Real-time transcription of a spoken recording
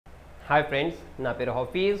Hi friends, నా పేరు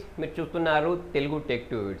హఫీజ్. మీరు చూస్తున్నారు తెలుగు టెక్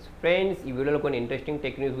ట్యూట్స్. ఫ్రెండ్స్, ఈ వీడియోలో కొన్ని ఇంట్రెస్టింగ్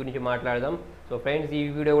టెక్ న్యూస్ గురించి మాట్లాడదాం. సో ఫ్రెండ్స్, ఈ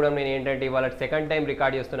వీడియో కూడా నేను ఏంటంటే ఇవాళ సెకండ్ టైం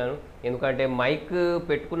రికార్డ్ చేస్తున్నాను. ఎందుకంటే మైక్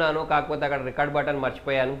పెట్టుకున్నాను, కాకపోతే అక్కడ రికార్డ్ బటన్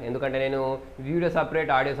మర్చిపోయాను. ఎందుకంటే నేను video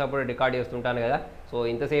separate, audio separate record చేస్తుంటాను కదా. సో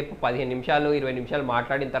ఇంతసేపు 15 నిమిషాలు 20 నిమిషాలు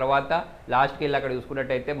మాట్లాడిన తర్వాత లాస్ట్కి వెళ్ళి అక్కడ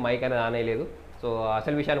చూసుకున్నట్టయితే మైక్ అనేది ఆనేయలేదు. సో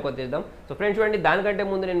అసలు విషయానికి వచ్చేద్దాం. సో ఫ్రెండ్స్ చూడండి, దానికంటే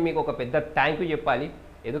ముందు నేను మీకు ఒక పెద్ద థ్యాంక్ యూ చెప్పాలి.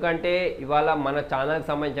 ఎందుకంటే ఇవాళ మన ఛానల్కి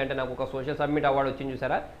సంబంధించి అంటే నాకు ఒక సోషల్ సబ్మిట్ అవార్డు వచ్చింది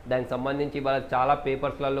చూసారా, దానికి సంబంధించి ఇవాళ చాలా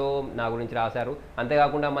పేపర్స్లలో నా గురించి రాశారు.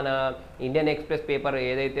 అంతేకాకుండా మన ఇండియన్ ఎక్స్ప్రెస్ పేపర్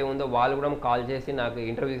ఏదైతే ఉందో వాళ్ళు కూడా కాల్ చేసి నాకు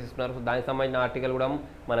ఇంటర్వ్యూస్ ఇస్తున్నారు. సో దానికి సంబంధించిన ఆర్టికల్ కూడా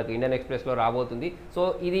మనకు ఇండియన్ ఎక్స్ప్రెస్లో రాబోతుంది. సో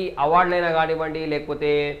ఇది అవార్డులైనా కానివ్వండి,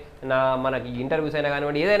 లేకపోతే మనకి ఇంటర్వ్యూస్ అయినా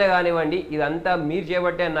కానివ్వండి, ఏదైనా కానివ్వండి, ఇదంతా మీరు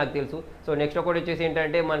చేయబట్టే అని నాకు తెలుసు. సో నెక్స్ట్ ఒకటి వచ్చేసి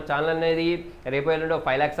ఏంటంటే మన ఛానల్ అనేది రేపు ఎల్లుండో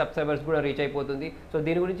 5 lakhs సబ్స్క్రైబర్స్ కూడా రీచ్ అయిపోతుంది. సో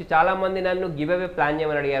దీని గురించి చాలామంది నన్ను గివ్ అవే ప్లాన్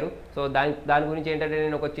చేయమని అడిగారు. సో దాని గురించి ఏంటంటే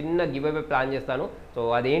నేను ఒక చిన్న గివ్ అవే ప్లాన్ చేస్తాను. సో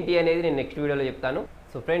అదేంటి అనేది నేను నెక్స్ట్ వీడియోలో చెప్తాను.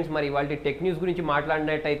 సో ఫ్రెండ్స్, మరి ఇవాళ టెక్ న్యూస్ గురించి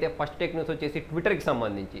మాట్లాడినట్టయితే ఫస్ట్ టెక్ న్యూస్ వచ్చేసి ట్విట్టర్కి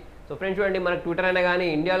సంబంధించి. సో ఫ్రెండ్స్ చూడండి, మనకు ట్విట్టర్ అయినా కానీ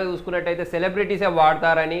ఇండియాలో చూసుకున్నట్టయితే సెలబ్రిటీసే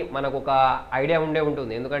వాడతారని మనకు ఒక ఐడియా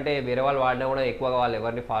ఉంటుంది. ఎందుకంటే వేరే వాళ్ళు వాడినా కూడా ఎక్కువగా వాళ్ళు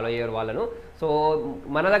ఎవరిని ఫాలో అయ్యారు వాళ్ళను. సో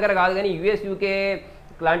మన దగ్గర కాదు కానీ US, UK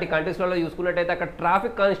లాంటి కంట్రీస్లలో చూసుకున్నట్టయితే అక్కడ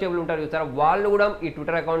ట్రాఫిక్ కానిస్టేబుల్ ఉంటారు చూసారా, వాళ్ళు కూడా ఈ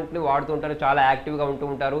ట్విట్టర్ అకౌంట్ని వాడుతూ ఉంటారు. చాలా యాక్టివ్గా ఉంటూ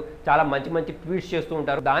ఉంటారు, చాలా మంచి మంచి ట్వీట్స్ చేస్తూ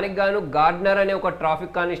ఉంటారు. దానికి గాను గార్డ్నర్ అనే ఒక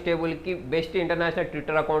traffic కానిస్టేబుల్కి best international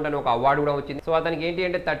Twitter account అని ఒక అవార్డు కూడా వచ్చింది. సో అతనికి ఏంటి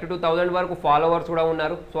అంటే 32,000 వరకు ఫాలోవర్స్ కూడా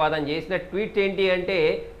ఉన్నారు. సో అతను చేసిన ట్వీట్స్ ఏంటి అంటే,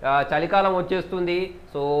 చలికాలం వచ్చేస్తుంది,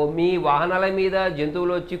 సో మీ వాహనాల మీద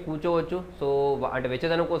జంతువులు వచ్చి కూర్చోవచ్చు, సో అంటే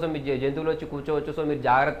వెచ్చదనం కోసం మీ జంతువులు వచ్చి కూర్చోవచ్చు, సో మీరు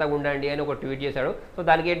జాగ్రత్తగా ఉండండి అని ఒక ట్వీట్ చేశాడు. సో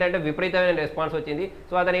దానికి ఏంటంటే విపరీతమైన రెస్పాన్స్ వచ్చింది.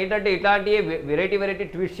 సో అతను ఏంటంటే ఇట్లాంటి వెరైటీ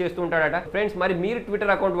ట్వీట్స్ చేస్తూ ఉంటాడట. ఫ్రెండ్స్, మరి మీరు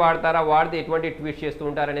ట్విట్టర్ అకౌంట్ వాడతారా, వాడితే ఎటువంటి ట్వీట్స్ చేస్తూ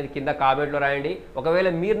ఉంటారు అనేది కింద కామెంట్లో రాయండి. ఒకవేళ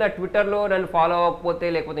మీరు నా ట్విట్టర్లో నన్ను ఫాలో అవ్వకపోతే,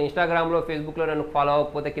 లేకపోతే ఇన్స్టాగ్రామ్లో, ఫేస్బుక్లో నన్ను ఫాలో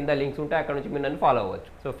అవ్వకపోతే కింద లింక్స్ ఉంటాయి, అక్కడ నుంచి మీరు నన్ను ఫాలో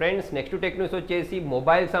అవ్వచ్చు. So friends, next tech news వచ్చేసి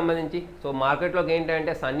మొబైల్కి సంబంధించి. సో మార్కెట్లోకి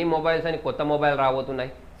ఏంటంటే సన్నీ మొబైల్స్ అని కొత్త మొబైల్ రాబోతున్నాయి.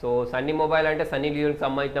 సో సన్నీ మొబైల్ అంటే సన్నీ లియోన్కి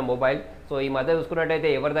సంబంధించిన మొబైల్. సో ఈ మధ్య చూసుకున్నట్టయితే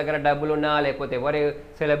ఎవరి దగ్గర డబ్బులు ఉన్నా, లేకపోతే ఎవరి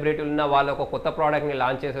సెలబ్రిటీలు ఉన్నా వాళ్ళు ఒక కొత్త ప్రోడక్ట్ని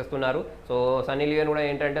లాంచ్ చేసేస్తున్నారు. సో సన్నీ లియోన్ కూడా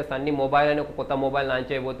ఏంటంటే సన్నీ మొబైల్ అని ఒక కొత్త మొబైల్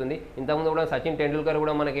లాంచ్ చేయబోతుంది. ఇంతకుముందు కూడా సచిన్ టెండూల్కర్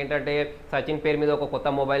కూడా మనకి ఏంటంటే సచిన్ పేరు మీద ఒక కొత్త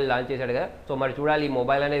మొబైల్ లాంచ్ చేశాడు కదా. సో మరి చూడాలి ఈ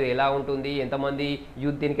మొబైల్ అనేది ఎలా ఉంటుంది, ఎంతమంది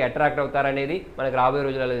యూత్ దీనికి అట్రాక్ట్ అవుతారనేది మనకు రాబోయే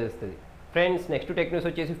రోజులలో తెలుస్తుంది. ఫ్రెండ్స్, నెక్స్ట్ టెక్ న్యూస్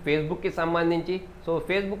వచ్చేసి ఫేస్బుక్కి సంబంధించి. సో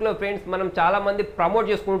ఫేస్బుక్లో ఫ్రెండ్స్ మనం చాలామంది ప్రమోట్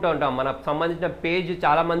చేసుకుంటూ ఉంటాం, మనకు సంబంధించిన పేజ్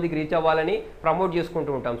చాలామందికి రీచ్ అవ్వాలని ప్రమోట్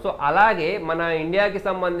చేసుకుంటూ ఉంటాం. సో అలాగే మన ఇండియాకి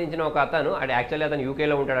సంబంధించిన ఒక అతను, అంటే యాక్చువల్లీ అతను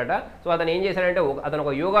యూకేలో ఉంటాడట. సో అతను ఏం చేశాడంటే, అతను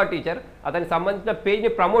ఒక యోగా టీచర్, అతనికి సంబంధించిన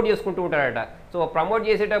పేజ్ని ప్రమోట్ చేసుకుంటూ ఉంటాడట. సో ప్రమోట్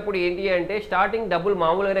చేసేటప్పుడు ఏంటి అంటే స్టార్టింగ్ డబ్బులు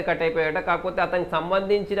మామూలుగానే కట్ అయిపోయాట. కాకపోతే అతనికి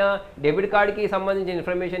సంబంధించిన డెబిట్ కార్డ్కి సంబంధించిన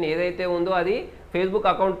ఇన్ఫర్మేషన్ ఏదైతే ఉందో అది ఫేస్బుక్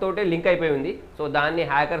అకౌంట్ తోటే లింక్ అయిపోయి ఉంది. సో దాన్ని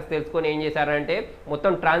హ్యాకర్స్ తెలుసుకొని ఏం చేశారంటే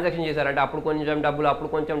మొత్తం ట్రాన్సాక్షన్ చేశారంటే అప్పుడు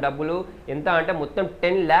కొంచెం డబ్బులు ఎంత అంటే మొత్తం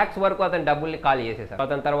 10 lakhs వరకు అతని డబ్బుల్ని ఖాళీ చేసేసారు.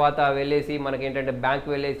 అతని తర్వాత వెళ్ళేసి మనకి ఏంటంటే బ్యాంక్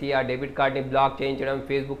వెళ్ళేసి ఆ డెబిట్ కార్డ్ని బ్లాక్ చేయించడం,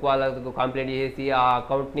 ఫేస్బుక్ వాళ్ళకు కంప్లైంట్ చేసి ఆ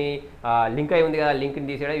అకౌంట్ని లింక్ అయి ఉంది కదా లింక్ని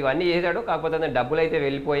తీసేయడం, ఇవన్నీ చేశాడు. కాకపోతే అతని డబ్బులు అయితే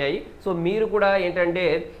వెళ్ళిపోయాయి. సో మీరు కూడా ఏంటంటే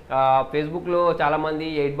ఫేస్బుక్లో చాలామంది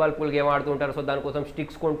 8 ball pool గేమ్ ఆడుతూ ఉంటారు. సో దానికోసం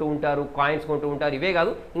స్టిక్స్ కొంటూ ఉంటారు, కాయిన్స్ కొంటూ ఉంటారు. ఇవే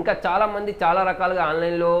కాదు, ఇంకా చాలామంది చాలా రకాలుగా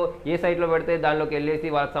ఆన్లైన్లో ఏ సైట్లో పెడితే దానిలోకి వెళ్ళేసి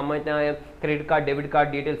వాళ్ళకి సంబంధించిన credit card, debit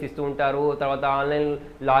card details ఇస్తూ ఉంటారు. తర్వాత ఆన్లైన్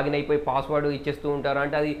లాగిన్ అయిపోయి పాస్వర్డ్ ఇచ్చేస్తూ ఉంటారు.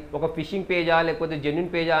 అంటే అది ఒక ఫిషింగ్ పేజా లేకపోతే జెన్యున్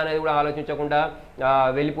పేజా అనేది కూడా ఆలోచించకుండా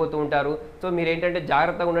వెళ్ళిపోతూ ఉంటారు. సో మీరు ఏంటంటే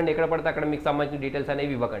జాగ్రత్తగా ఉండండి, ఎక్కడ పడితే అక్కడ మీకు సంబంధించిన డీటెయిల్స్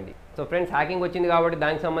అనేవి ఇవ్వకండి. సో ఫ్రెండ్స్, హ్యాకింగ్ వచ్చింది కాబట్టి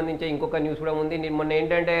దానికి సంబంధించి ఇంకొక న్యూస్ కూడా ఉంది. మొన్న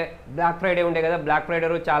ఏంటంటే బ్లాక్ ఫ్రైడే ఉండే కదా, బ్లాక్ ఫ్రైడే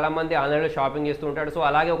రోజు చాలామంది ఆన్లైన్లో షాపింగ్ చేస్తూ ఉంటాడు. సో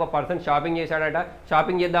అలాగే ఒక పర్సన్ షాపింగ్ చేశాడట.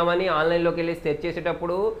 షాపింగ్ చేద్దామని ఆన్లైన్లోకి వెళ్ళి సెర్చ్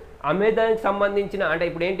చేసేటప్పుడు అమెజాన్కి సంబంధించిన, అంటే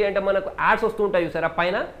ఇప్పుడు ఏంటి అంటే మనకు యాడ్స్ వస్తూ ఉంటాయి చూసారా,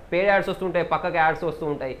 పైన పేడ్ యాడ్స్ వస్తుంటాయి, పక్కకి యాడ్స్ వస్తూ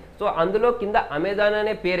ఉంటాయి. సో అందులో కింద అమెజాన్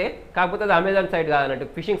అనే పేరే, కాకపోతే అది అమెజాన్ సైట్ కాదన్నట్టు,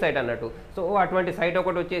 ఫిషింగ్ సైట్ అన్నట్టు. సో అటువంటి సైట్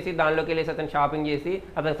ఒకటి వచ్చేసి దానిలోకి వెళ్ళేసి అతను షాపింగ్ చేసి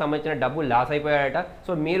అతనికి సంబంధించిన డబ్బులు లాస్ అయిపోయాడట.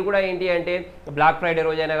 సో మీరు కూడా ఏంటి అంటే బ్లాక్ ఫ్రైడే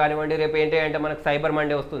రోజైనా కానివ్వండి, రేపు ఏంటి అంటే మనకు సైబర్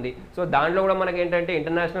మండే వస్తుంది. సో దాంట్లో కూడా మనకి ఏంటంటే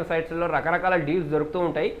ఇంటర్నేషనల్ సైట్స్లో రకరకాల డీల్స్ దొరుకుతూ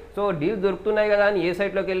ఉంటాయి. సో డీల్స్ దొరుకుతున్నాయి కదా అని ఏ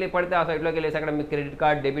సైట్లోకి వెళ్ళి పడితే ఆ సైట్లోకి వెళ్ళేసి అక్కడ మీకు క్రెడిట్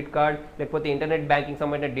కార్డ్, డెబిట్ కార్డ్ లేకపోతే ఇంటర్నెట్ బ్యాంకింగ్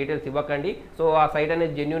సంబంధించిన డీటెయిల్స్ ఇవ్వకండి. సో ఆ సైట్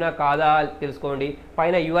అనేది జెన్యూనా కాదా తెలుసుకోండి.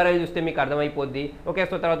 పైన URL చూస్తే మీకు అర్థమైపోద్ది. ఓకే,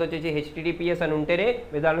 సో తర్వాత వచ్చేసి HTTPS అని ఉంటేనే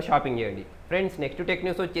మీరు దానిలో షాపింగ్ చేయండి. ఫ్రెండ్స్, నెక్స్ట్ టెక్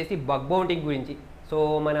న్యూస్ వచ్చేసి బగ్ బౌంటింగ్ గురించి. సో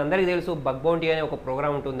మన అందరికీ తెలుసు బగ్ బౌంటీ అనే ఒక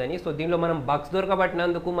ప్రోగ్రామ్ ఉంటుందని. సో దీనిలో మనం బగ్స్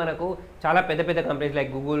దొరకబట్టినందుకు మనకు చాలా పెద్ద పెద్ద కంపెనీస్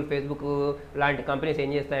లైక్ గూగుల్, ఫేస్బుక్ లాంటి కంపెనీస్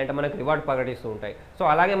ఏం చేస్తాయంటే మనకు రివార్డ్ ప్రకటిస్తూ ఉంటాయి. సో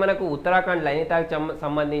అలాగే మనకు ఉత్తరాఖండ్ నైనితాల్కి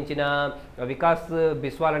సంబంధించిన వికాస్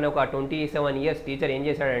బిస్వాల్ అనే ఒక 27 ఇయర్స్ టీచర్ ఏం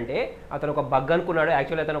చేశాడంటే అతను ఒక బగ్ అనుకున్నాడు.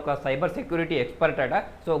 యాక్చువల్లీ అతను ఒక సైబర్ సెక్యూరిటీ ఎక్స్పర్ట్ అట.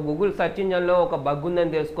 సో గూగుల్ సెర్చ్ ఇంజన్లో ఒక బగ్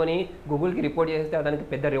ఉందని తెలుసుకొని గూగుల్కి రిపోర్ట్ చేస్తే అతనికి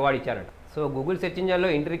పెద్ద రివార్డ్ ఇచ్చారట. సో గూగుల్ సెర్చ్ ఇంజన్లో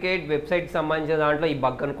ఇంట్రికేట్ వెబ్సైట్కి సంబంధించిన దాంట్లో ఈ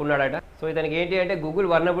బగ్ అనుకున్నాడట. సో ఇతనికి ఏంటి అంటే Google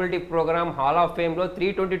vulnerability programme hall of ఫేమ్లో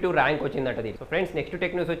 322 rank వచ్చిందట. So friends next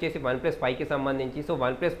tech news వచ్చేసి OnePlus5కి సంబంధించి. సో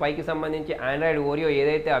OnePlus5కి సంబంధించి ఆండ్రాయిడ్ ఓరియో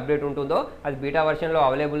ఏదైతే అప్డేట్ ఉంటుందో అది బీటా వర్షన్లో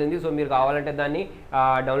అవైలబుల్ ఉంది. సో మీరు కావాలంటే దాన్ని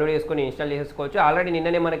డౌన్లోడ్ చేసుకొని ఇన్స్టాల్ చేసుకోవచ్చు. ఆల్రెడీ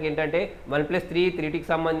నిన్ననే మనకి ఏంటంటే OnePlus 3కి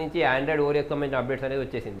సంబంధించి ఆండ్రాయిడ్ ఓరియోకి సంబంధించిన అప్డేట్స్ అనేది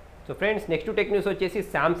వచ్చేసింది. So friends next tech news వచ్చేసి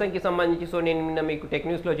సామ్సంగ్కి సంబంధించి. సో నేను నిన్న మీకు టెక్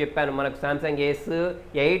న్యూస్లో చెప్పాను మనకు సామ్సంగ్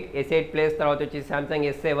S8, S8 ప్లస్ తర్వాత వచ్చేసి సామ్సంగ్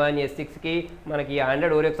S7, S6కి మనకి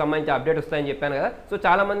ఆండ్రాయిడ్ ఓరియోకి సంబంధించి అప్డేట్ వస్తాయని చెప్పాను కదా. సో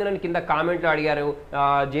చాలామంది నన్ను కింద కామెంట్లో అడిగారు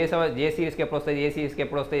J సిరీస్కి ఎప్పుడు వస్తుంది, ఏ సిరీస్కి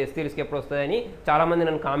ఎప్పుడు వస్తాయి, S సిరీస్కి ఎప్పుడు వస్తుంది అని చాలామంది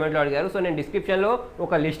నన్ను కామెంట్లో అడిగారు. సో నేను డిస్క్రిప్షన్లో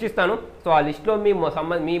ఒక లిస్ట్ ఇస్తాను. సో ఆ లిస్ట్లో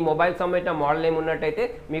మీ మొబైల్ సంబంధించిన మోడల్ ఏమి ఉన్నట్టయితే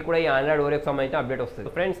మీకు కూడా ఈ ఆండ్రాయిడ్ ఓరియోకి సంబంధించిన అప్డేట్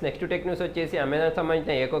వస్తుంది. ఫ్రెండ్స్ నెక్స్ట్ టెక్ న్యూస్ వచ్చేసి అమెజాన్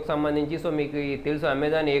సంబంధించిన ఏకోకి సంబంధించి. సో మీకు తెలుసు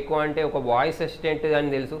అమెజాన్ ఏకో అంటే ఒక వాయిస్ అసిస్టెంట్ అని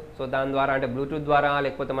తెలుసు. సో దాని ద్వారా అంటే బ్లూటూత్ ద్వారా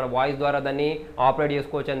లేకపోతే మన వాయిస్ ద్వారా దాన్ని ఆపరేట్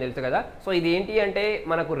చేసుకోవచ్చు అని తెలుసు కదా. సో ఇది ఏంటి అంటే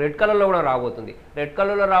మనకు రెడ్ కలర్లో కూడా రాబోతుంది. రెడ్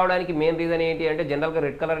కలర్లో రావడానికి మెయిన్ రీజన్ ఏంటి అంటే జనరల్గా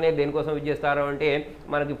రెడ్ కలర్ అనేది దేనికోసం యూజ్ చేస్తారు అంటే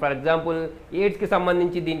మనకి ఫర్ ఎగ్జాంపుల్ ఎయిడ్స్కి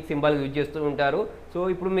సంబంధించి దీనికి సింబల్ యూజ్ చేస్తూ ఉంటారు. సో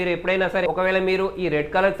ఇప్పుడు మీరు ఎప్పుడైనా సరే ఒకవేళ మీరు ఈ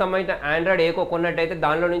రెడ్ కలర్కి సంబంధించిన ఆండ్రాయిడ్ ఏకో కొన్నట్టయితే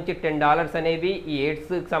దానిలో నుంచి $10 అనేవి ఈ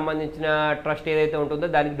ఎయిడ్స్కి సంబంధించిన ట్రస్ట్ ఏదైతే ఉంటుందో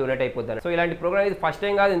దానికి డొనేట్ అయిపోతారు. సో ఇలాంటి ప్రోగ్రామ్ ఇది ఫస్ట్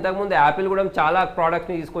టైం కాదు. ఇంతకుముందు యాపిల్ కూడా చాలా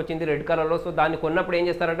ప్రోడక్ట్స్ని తీసుకొచ్చింది రెడ్ కలర్లో. సో దాన్ని కొన్నప్పుడు ఏం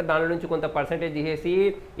చేస్తారంటే దానిలో నుంచి కొంత పర్సెంటేజ్ తీసేసి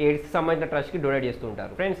ఎయిడ్స్కి సంబంధించిన ట్రస్ట్కి డొనేట్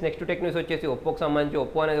చేస్తుంటారు. ఫ్రెండ్స్ నెక్స్ట్ టెక్ న్యూస్ వచ్చేసి ఒప్పోకి సంబంధించి.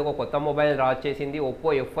 ఒప్పో అనేది ఒక కొత్త మొబైల్ లాంచ్ చేసింది.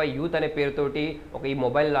 ఒప్పో F5 యూత్ అనే పేరుతోటి ఈ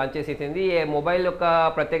మొబైల్ లాంచ్ చేసేసింది. ఈ మొబైల్ యొక్క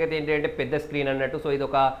ప్రత్యేకత ఏంటంటే పెద్ద స్క్రీన్ అన్నట్టు. సో ఇది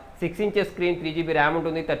ఒక 6 ఇంచెస్ స్క్రీన్, 3GB ర్యామ్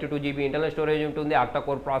ఉంటుంది, 32GB ఇంటర్నల్ స్టోరేజ్ ఉంటుంది, ఆక్టా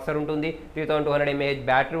కోర్ ప్రాసెసర్ ఉంటుంది, 3200 mAh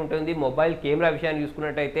బ్యాటరీ ఉంటుంది. మొబైల్ కెమెరా విషయాన్ని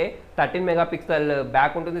చూసుకున్నట్టయితే 13 మెగాపిక్సెల్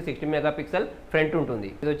బ్యాక్ ఉంటుంది, 16 మెగాపిక్సెల్ ఫ్రంట్ ఉంటుంది.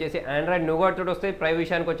 ఇది వచ్చేసి ఆండ్రాయిడ్ నోగాట్ తోటి వస్తే ప్రైస్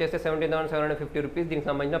విషయానికి వచ్చేస్తే 17,750 రూపీస్ దీనికి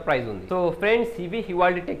సంబంధించిన ప్రైస్ ఉంది. సో ఫ్రెండ్స్ ఇవి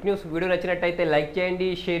ఇవాళ టెక్ న్యూస్. వీడియో నచ్చినట్టయితే లైక్ చేయండి,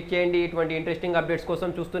 షేర్ చేయండి. ఇటువంటి ఇంట్రెస్టింగ్ అప్డేట్స్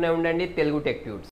కోసం చూస్తూనే ఉండండి తెలుగు టెక్ ట్యూట్స్.